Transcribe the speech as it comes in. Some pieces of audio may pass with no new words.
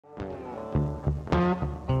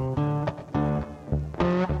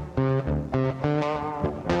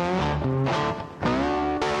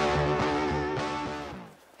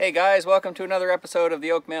Hey guys, welcome to another episode of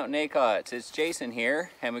the Oak Mountain Acotts. It's Jason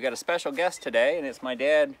here, and we got a special guest today, and it's my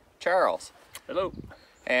dad, Charles. Hello.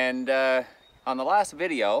 And on the last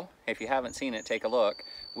video, if you haven't seen it, take a look.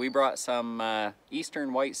 We brought some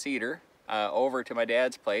eastern white cedar over to my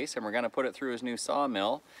dad's place, and we're going to put it through his new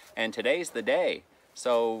sawmill. And today's the day.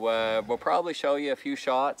 So we'll probably show you a few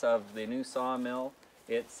shots of the new sawmill.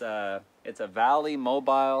 It's a Vallee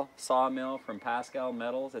mobile sawmill from Pascal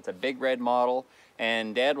Metals. It's a Big Red model,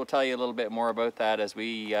 and Dad will tell you a little bit more about that as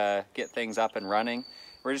we get things up and running.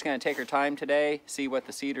 We're just going to take our time today, see what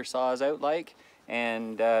the cedar saw is out like,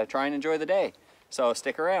 and try and enjoy the day. So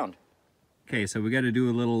stick around. Okay, so we got to do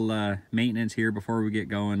a little maintenance here before we get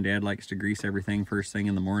going. Dad likes to grease everything first thing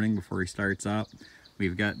in the morning before he starts up.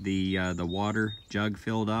 We've got the water jug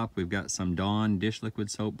filled up. We've got some Dawn dish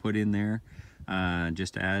liquid soap put in there.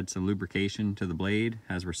 Just to add some lubrication to the blade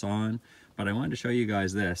as we're sawing. But I wanted to show you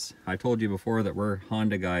guys this. I told you before that we're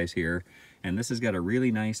Honda guys here, and this has got a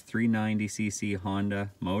really nice 390cc Honda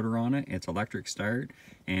motor on it. It's electric start,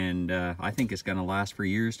 and I think it's going to last for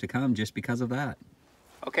years to come just because of that.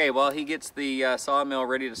 Okay, while he gets the sawmill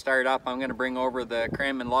ready to start up, I'm going to bring over the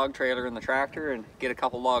Kranman log trailer and the tractor and get a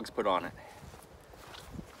couple logs put on it.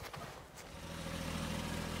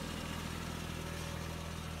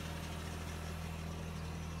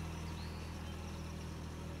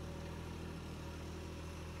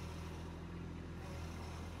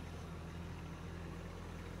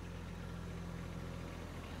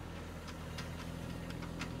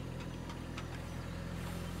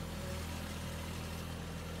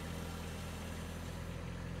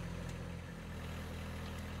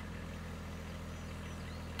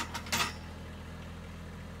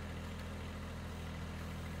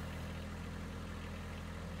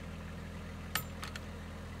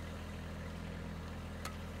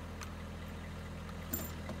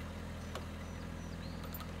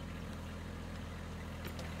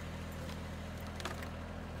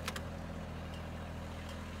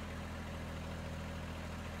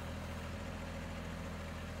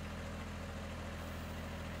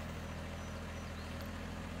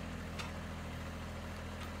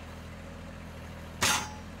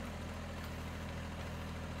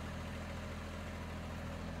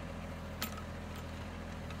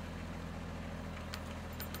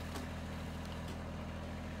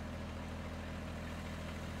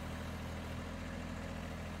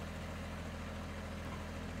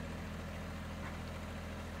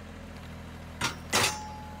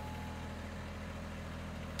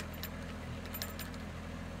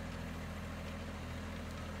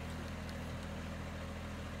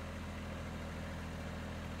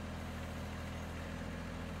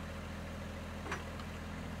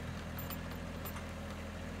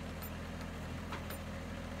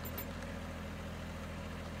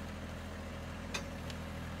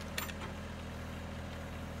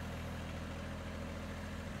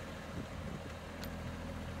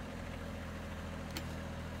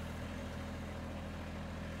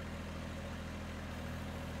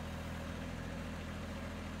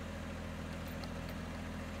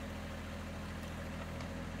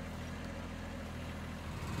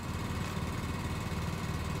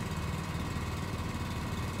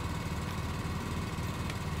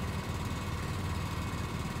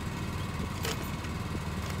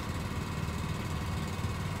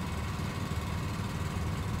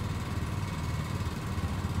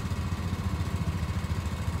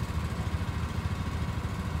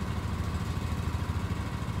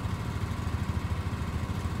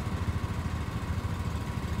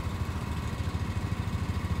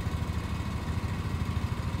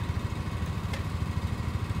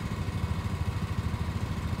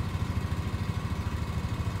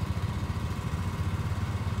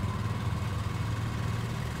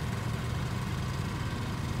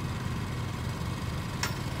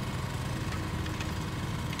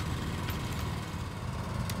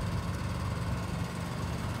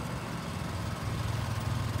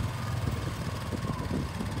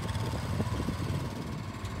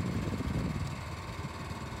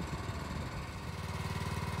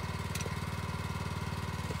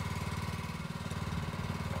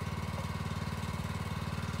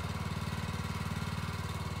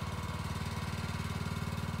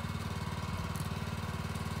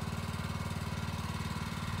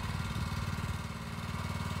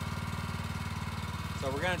 So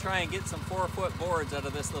we're going to try and get some 4-foot boards out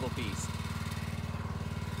of this little piece.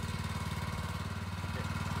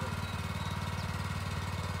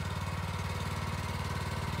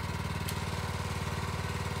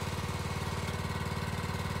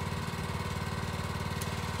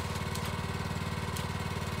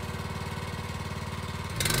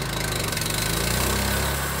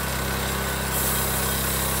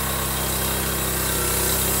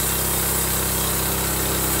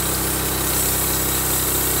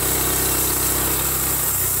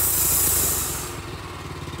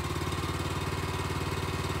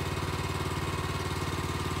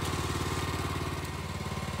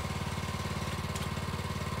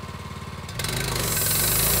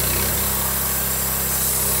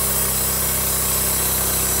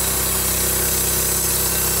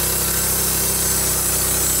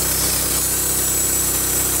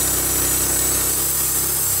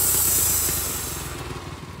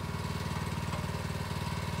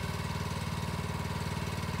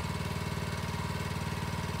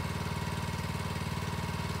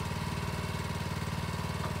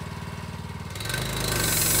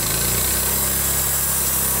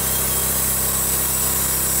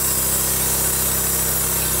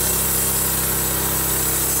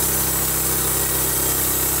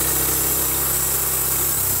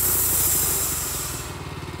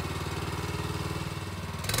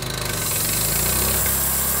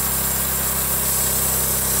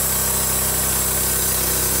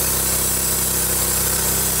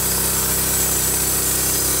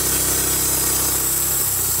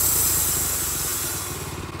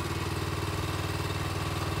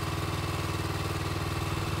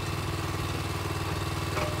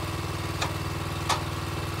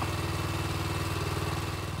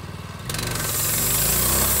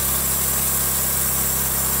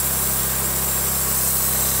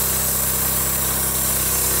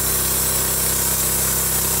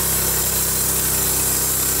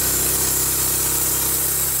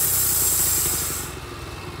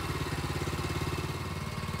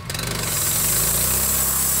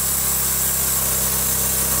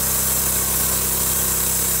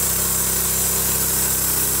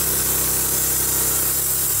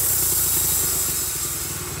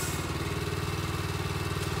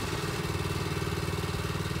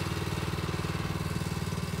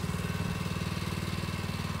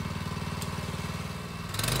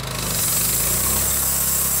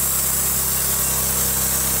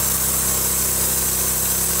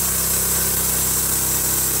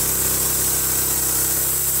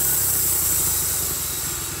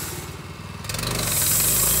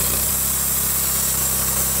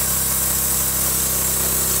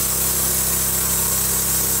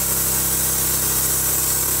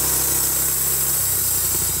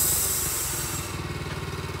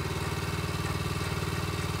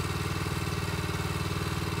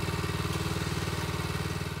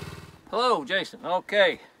 Hello, Jason.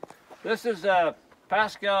 Okay, this is a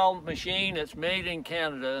Pascal machine. It's made in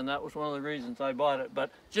Canada, and that was one of the reasons I bought it.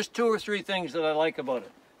 But just 2 or 3 things that I like about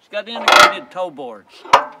it. It's got integrated toe boards.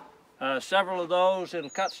 Several of those. It'll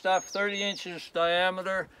cut stuff 30 inches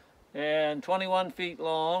diameter and 21 feet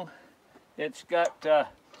long. It's got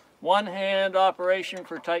one-hand operation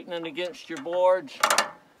for tightening against your boards.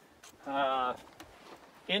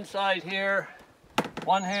 Inside here,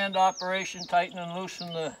 one-hand operation, tighten and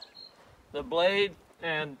loosen the blade,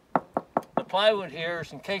 and the plywood here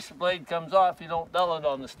is in case the blade comes off, you don't dull it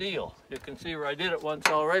on the steel. You can see where I did it once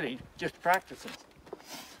already, just practicing.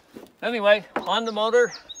 Anyway, on the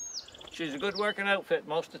motor, she's a good working outfit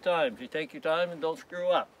most of the time. You take your time and don't screw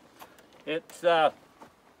up. It's got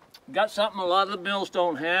something a lot of the mills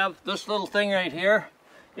don't have. This little thing right here,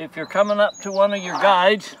 if you're coming up to one of your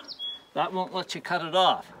guides, that won't let you cut it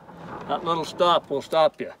off. That little stop will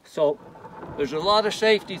stop you. So there's a lot of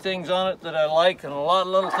safety things on it that I like, and a lot of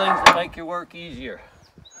little things that make your work easier.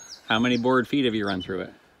 How many board feet have you run through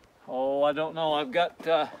it? Oh, I don't know. I got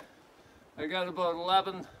about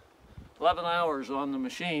 11 hours on the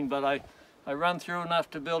machine, but I run through enough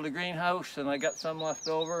to build a greenhouse, and I got some left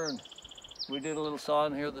over, and we did a little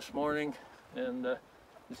sawing here this morning, and the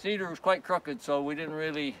cedar was quite crooked, so we didn't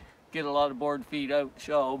really get a lot of board feet out to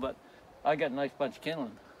show, but I got a nice bunch of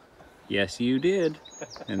kindling. Yes, you did.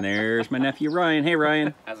 And there's my nephew Ryan. Hey,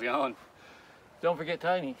 Ryan. How's it going? Don't forget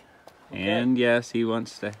Tiny. Okay. And yes, he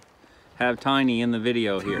wants to have Tiny in the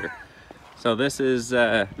video here. So this is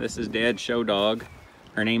Dad's show dog.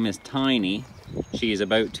 Her name is Tiny. She's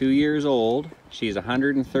about 2 years old. She's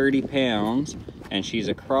 130 pounds, and she's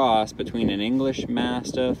a cross between an English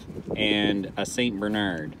Mastiff and a Saint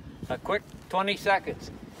Bernard. A quick 20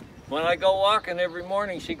 seconds. When I go walking every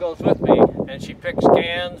morning, she goes with me, and she picks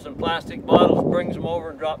cans and plastic bottles, brings them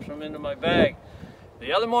over and drops them into my bag.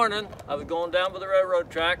 The other morning, I was going down by the railroad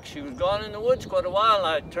track. She was gone in the woods quite a while, and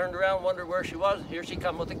I turned around and wondered where she was. Here she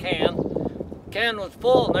come with a can. The can was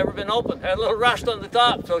full, never been opened, had a little rust on the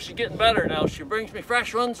top, so she's getting better now. She brings me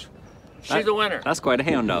fresh ones. She's a winner. That's quite a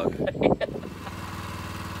hound dog.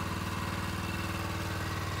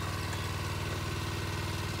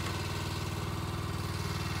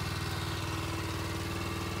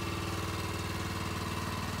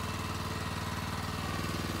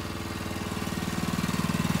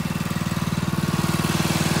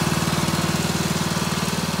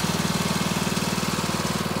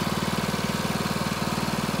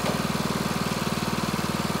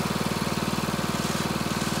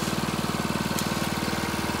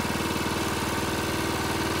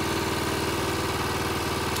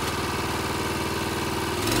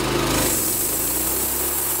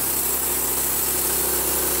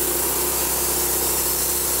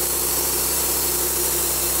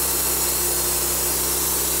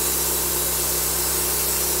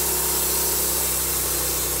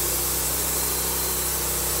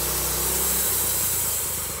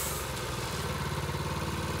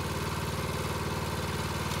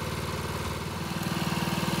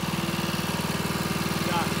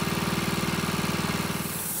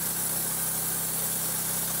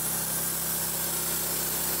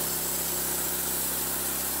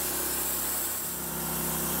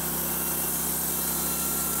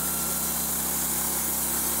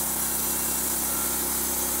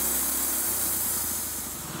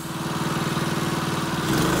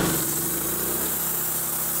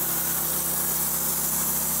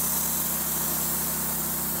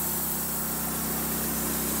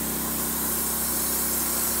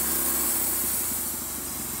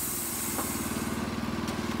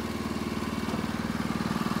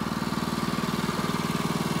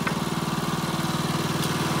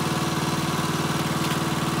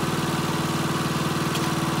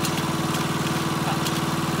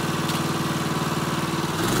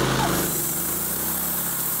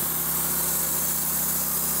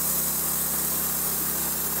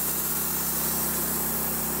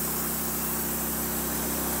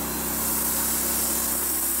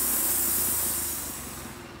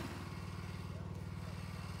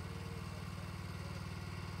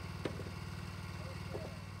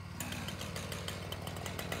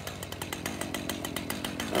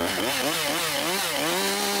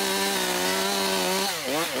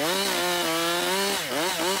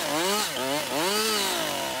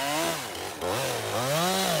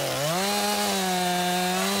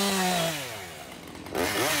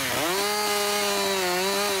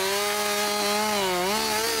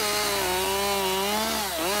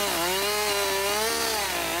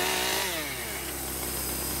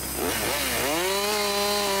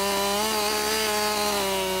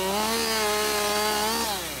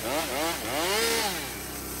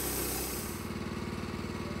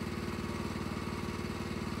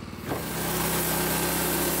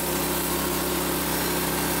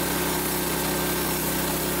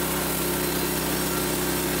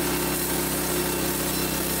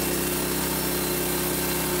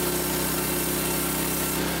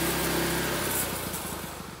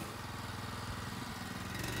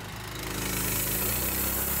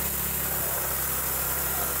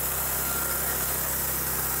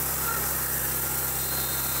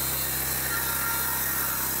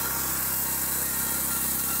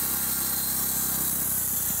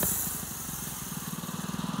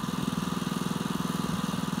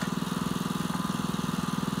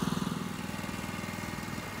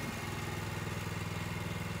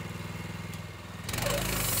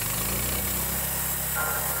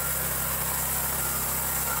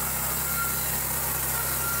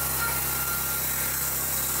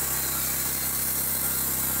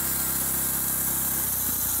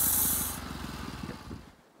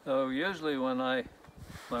 So usually when I'm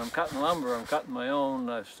cutting lumber, I'm cutting my own.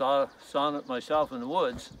 I've sawn it myself in the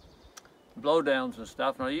woods, blowdowns and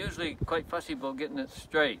stuff, and I'm usually quite fussy about getting it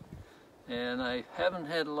straight. And I haven't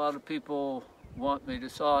had a lot of people want me to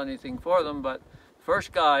saw anything for them, but the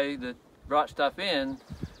first guy that brought stuff in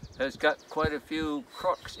has got quite a few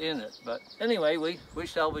crooks in it. But anyway, we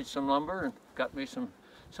salvaged some lumber and got me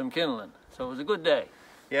some kindling. So it was a good day.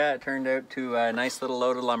 Yeah, it turned out to a nice little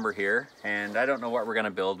load of lumber here, and I don't know what we're going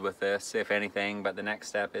to build with this, if anything, but the next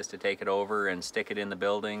step is to take it over and stick it in the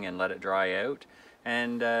building and let it dry out,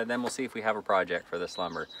 and then we'll see if we have a project for this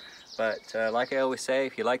lumber. But like I always say,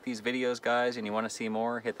 if you like these videos, guys, and you want to see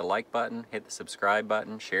more, hit the like button, hit the subscribe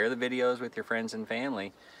button, share the videos with your friends and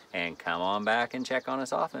family, and come on back and check on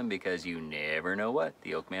us often, because you never know what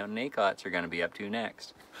the Oak Mountain Acotts are going to be up to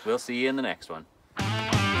next. We'll see you in the next one.